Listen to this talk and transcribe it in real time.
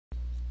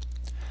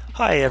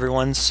Hi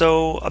everyone.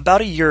 So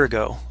about a year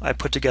ago, I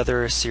put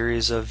together a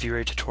series of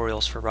Vray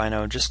tutorials for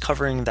Rhino just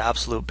covering the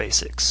absolute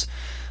basics.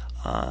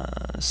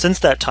 Since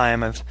that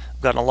time, I've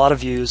gotten a lot of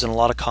views and a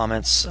lot of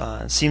comments.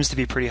 It seems to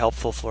be pretty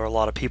helpful for a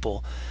lot of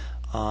people.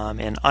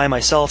 And I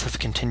myself have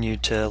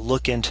continued to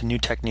look into new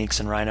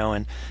techniques in Rhino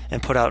and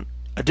put out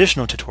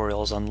additional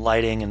tutorials on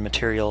lighting and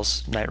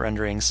materials, night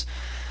renderings.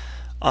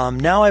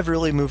 Now I've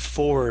really moved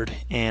forward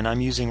and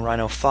I'm using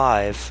Rhino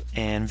 5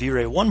 and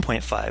Vray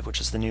 1.5, which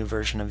is the new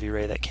version of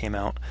Vray that came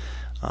out.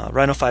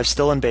 Rhino 5 is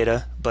still in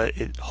beta, but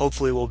it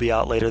hopefully will be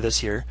out later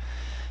this year.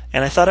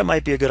 And I thought it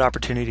might be a good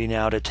opportunity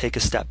now to take a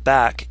step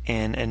back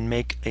and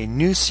make a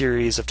new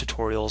series of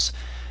tutorials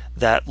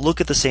that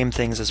look at the same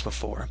things as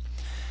before.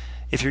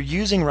 If you're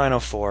using Rhino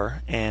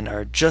 4 and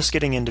are just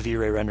getting into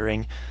Vray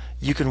rendering,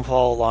 you can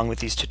follow along with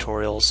these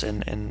tutorials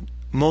and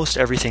most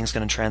everything's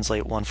going to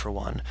translate one for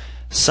one.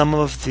 Some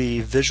of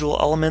the visual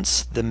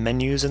elements, the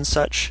menus and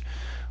such,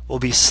 will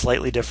be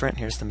slightly different.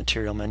 Here's the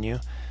material menu.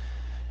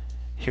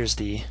 Here's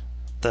the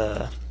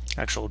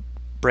actual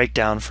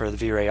breakdown for the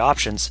Vray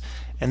options.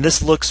 And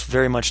this looks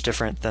very much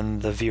different than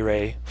the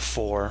Vray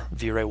 4,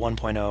 Vray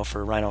 1.0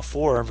 for Rhino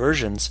 4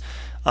 versions.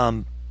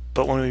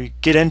 But when we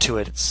get into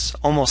it, it's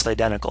almost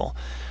identical.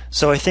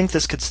 So I think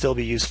this could still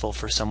be useful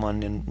for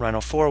someone in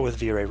Rhino 4 with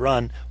Vray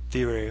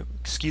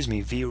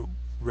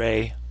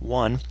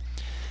 1.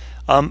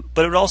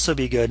 But it would also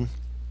be good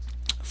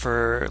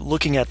for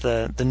looking at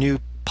the new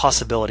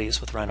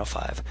possibilities with Rhino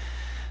 5.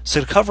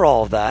 So to cover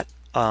all of that,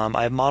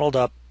 I've modeled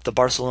up the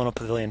Barcelona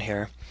Pavilion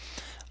here.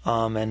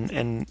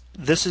 And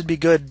this would be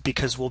good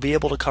because we'll be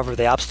able to cover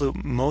the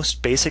absolute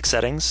most basic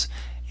settings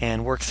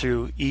and work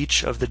through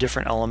each of the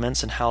different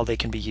elements and how they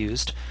can be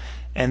used,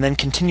 and then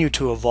continue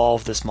to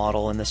evolve this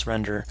model and this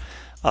render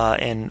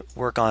and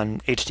work on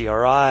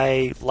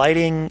HDRI,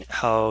 lighting,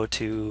 how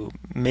to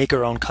make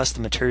our own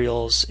custom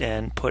materials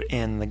and put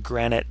in the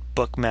granite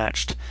book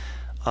matched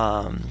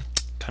kind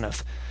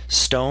of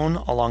stone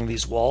along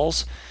these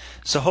walls.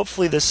 So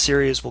hopefully this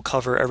series will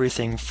cover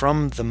everything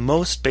from the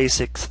most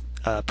basic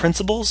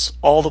principles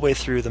all the way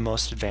through the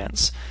most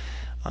advanced.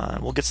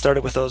 We'll get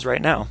started with those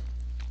right now.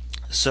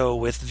 So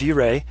with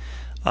Vray,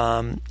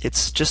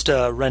 it's just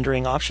a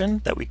rendering option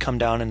that we come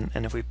down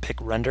and if we pick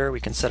render,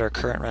 we can set our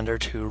current render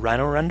to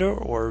Rhino render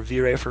or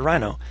Vray for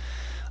Rhino.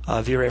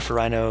 Vray for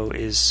Rhino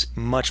is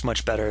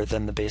much better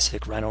than the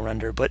basic Rhino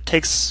render, but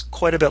takes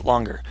quite a bit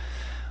longer.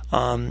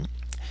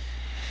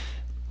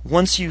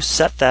 Once you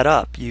set that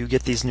up, you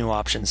get these new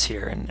options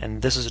here,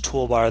 and this is a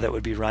toolbar that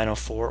would be Rhino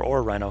 4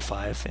 or Rhino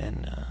 5.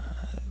 And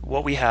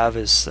what we have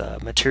is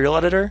material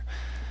editor,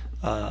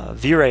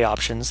 Vray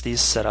options.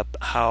 These set up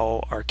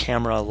how our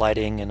camera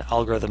lighting and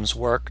algorithms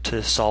work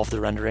to solve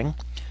the rendering.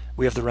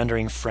 We have the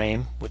rendering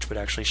frame, which would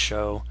actually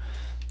show,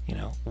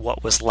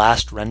 what was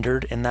last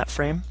rendered in that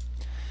frame.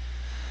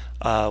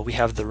 We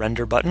have the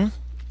render button.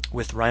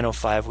 With Rhino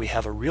 5, we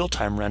have a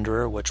real-time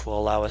renderer, which will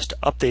allow us to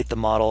update the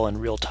model in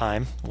real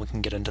time. We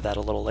can get into that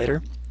a little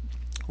later.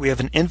 We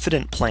have an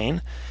infinite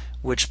plane,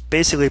 which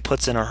basically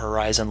puts in a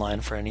horizon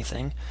line for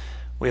anything.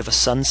 We have a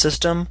sun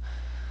system,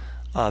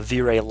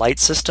 Vray light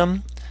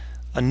system.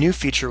 A new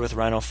feature with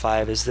Rhino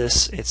 5 is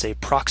this: it's a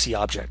proxy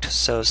object.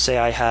 So say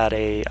I had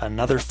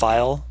another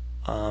file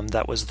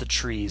that was the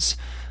trees.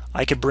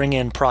 I could bring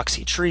in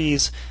proxy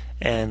trees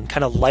and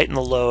kind of lighten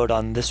the load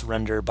on this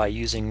render by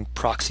using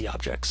proxy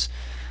objects.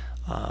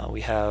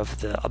 We have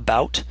the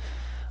about,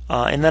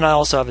 and then I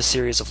also have a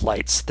series of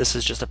lights. This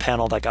is just a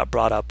panel that got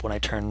brought up when I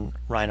turned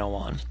Rhino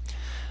on.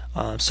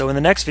 So in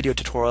the next video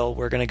tutorial,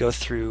 we're going to go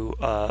through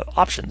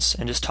options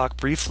and just talk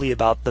briefly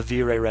about the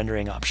Vray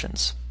rendering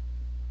options.